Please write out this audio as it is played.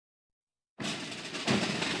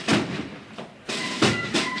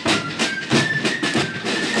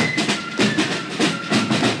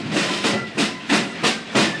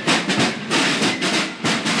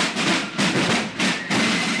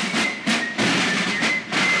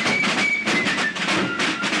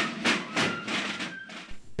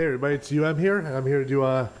Hey everybody, it's UM here, and I'm here to do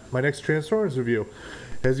my next Transformers review.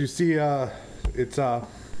 As you see, it's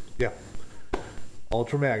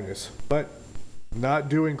Ultra Magnus, but not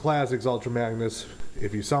doing Classics Ultra Magnus.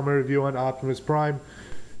 If you saw my review on Optimus Prime,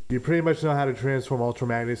 you pretty much know how to transform Ultra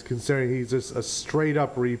Magnus, considering he's just a straight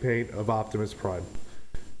up repaint of Optimus Prime.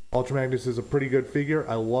 Ultra Magnus is a pretty good figure.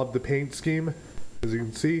 I love the paint scheme. As you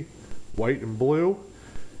can see, white and blue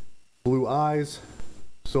eyes,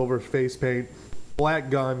 silver face paint, black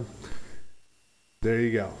gun. There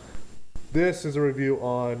you go. This is a review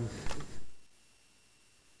on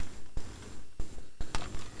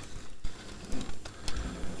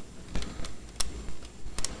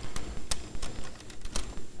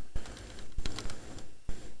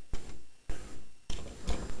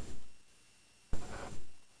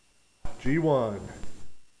G1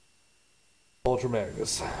 Ultra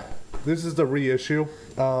Magnus. This is the reissue.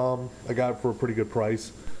 I got it for a pretty good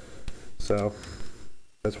price, so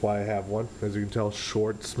that's why I have one. As you can tell,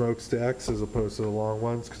 short smokestacks as opposed to the long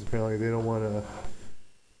ones, because apparently they don't want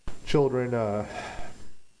children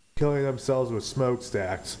killing themselves with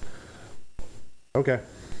smokestacks. Okay,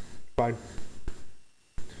 fine.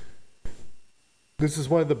 This is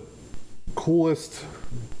one of the coolest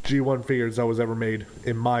G1 figures that was ever made,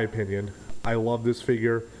 in my opinion. I love this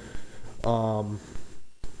figure. I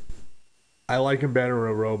like him better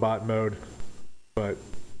in a robot mode, but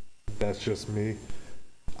that's just me.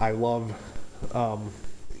 I love,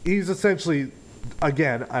 he's essentially,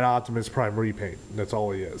 again, an Optimus Prime repaint. That's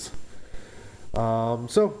all he is.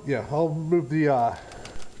 So, yeah, I'll move the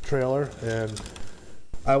trailer, and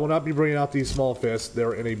I will not be bringing out these small fists.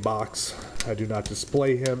 They're in a box. I do not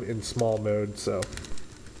display him in small mode, so.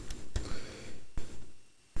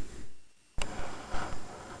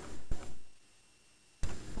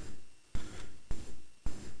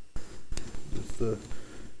 Just the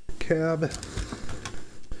cab.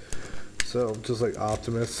 So, just like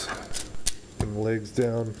Optimus, and the legs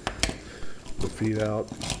down, the feet out.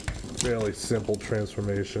 Fairly simple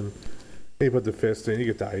transformation. You put the fist in, you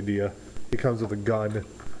get the idea. He comes with a gun.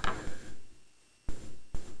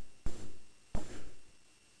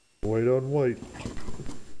 White on white.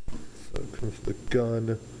 So comes the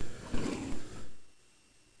gun.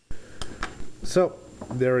 So,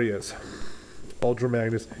 there he is. Ultra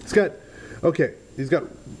Magnus. He's got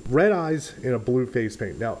red eyes and a blue face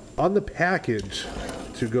paint. Now, on the package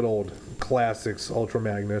to good old Classics Ultra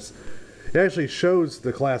Magnus, it actually shows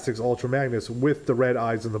the Classics Ultra Magnus with the red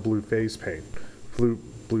eyes and the blue face paint. Blue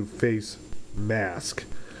face mask.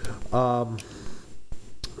 And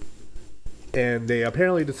they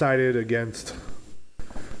apparently decided against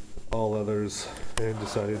all others and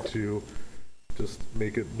decided to just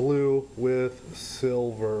make it blue with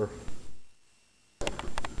silver.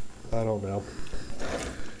 I don't know.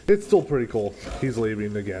 It's still pretty cool. He's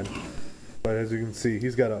leaving again. But as you can see,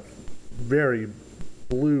 he's got a very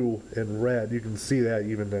blue and red. You can see that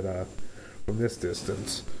even from this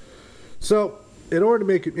distance. So, in order to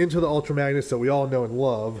make it into the Ultra Magnus that we all know and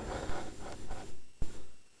love,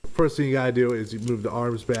 first thing you gotta do is you move the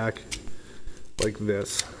arms back like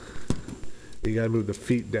this. You gotta move the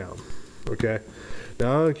feet down. Okay?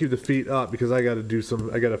 Now I'm gonna keep the feet up because I gotta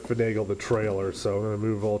finagle the trailer, so I'm gonna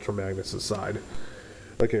move Ultra Magnus aside.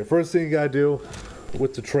 Okay, first thing you gotta do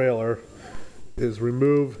with the trailer is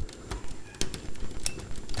remove.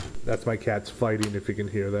 That's my cats fighting, if you can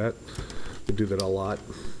hear that. They do that a lot.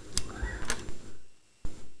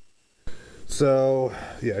 So,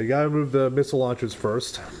 yeah, you gotta move the missile launchers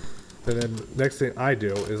first. And then next thing I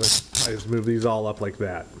do is I just move these all up like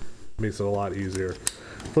that. Makes it a lot easier.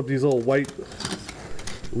 Flip these little white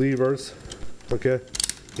levers, okay,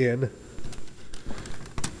 in.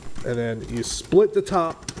 And then you split the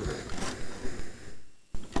top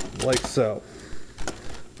like so.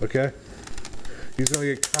 Okay? He's gonna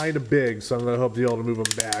get kind of big, so I'm gonna hope to be able to move him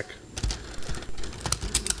back.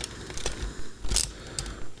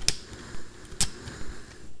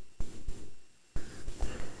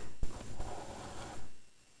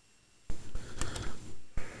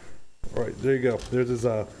 Alright, there you go. There's his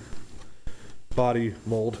body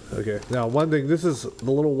mold. Okay. Now one thing, this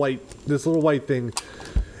little white thing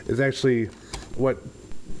is actually what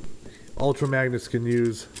Ultra Magnus can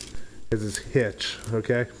use as his hitch,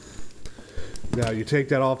 okay? Now you take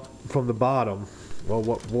that off from the bottom. Well,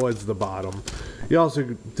 what was the bottom? You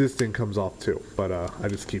also, this thing comes off too, but I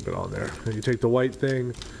just keep it on there. And you take the white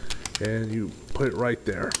thing and you put it right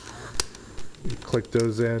there. You click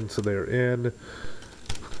those in so they're in.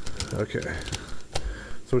 Okay.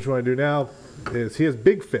 So what you want to do now is, he has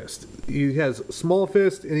big fist. He has small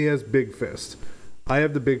fist and he has big fist. I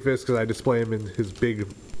have the big fist because I display him in his big,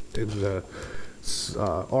 in the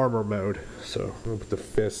armor mode. So I'm gonna put the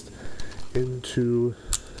fist into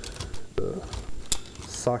the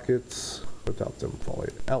sockets without them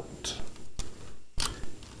falling out.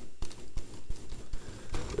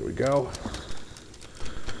 There we go.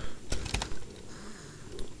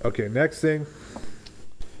 Okay, next thing.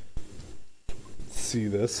 Let's see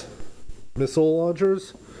this. Missile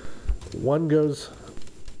launchers. One goes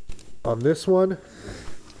on this one,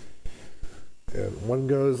 and one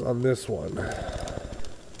goes on this one.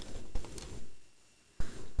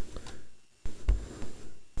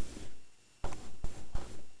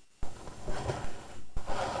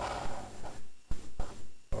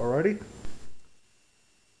 Alrighty.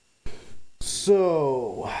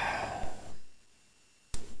 So,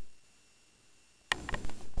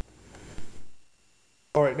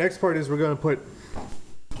 all right, next part is we're going to put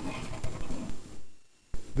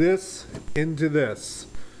this into this.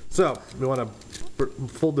 So we want to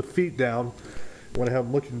fold the feet down. We want to have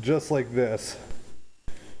them looking just like this.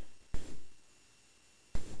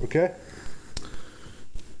 Okay?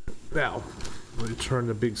 Now, let me turn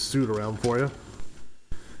the big suit around for you.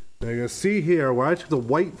 Now you're going to see here where I took the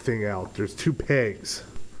white thing out, there's two pegs.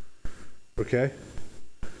 Okay?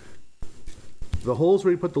 The holes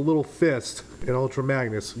where you put the little fist in Ultra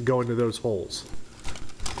Magnus go into those holes.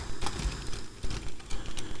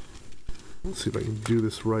 Let's see if I can do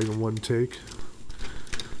this right in one take.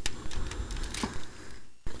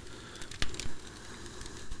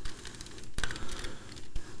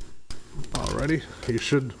 Alrighty, you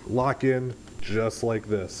should lock in just like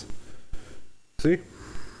this. See?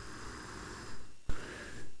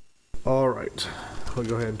 Alright, we'll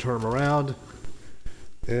go ahead and turn them around.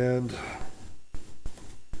 And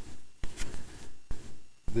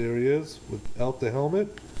there he is without the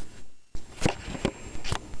helmet.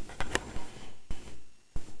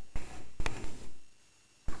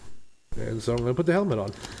 And so I'm going to put the helmet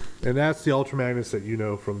on. And that's the Ultra Magnus that you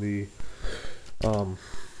know from the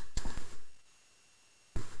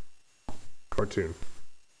cartoon.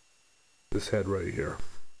 This head right here.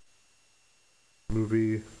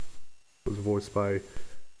 Movie was voiced by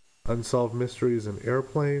Unsolved Mysteries and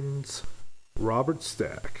Airplanes, Robert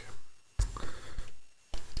Stack.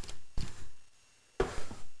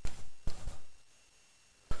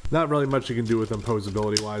 Not really much you can do with him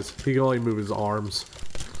posability wise. He can only move his arms.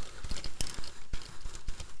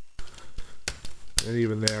 And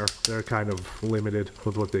even there, they're kind of limited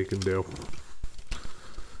with what they can do.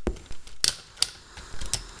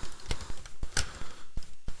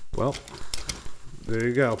 Well, there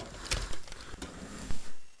you go.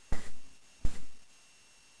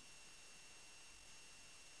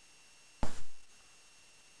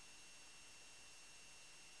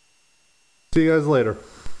 See you guys later.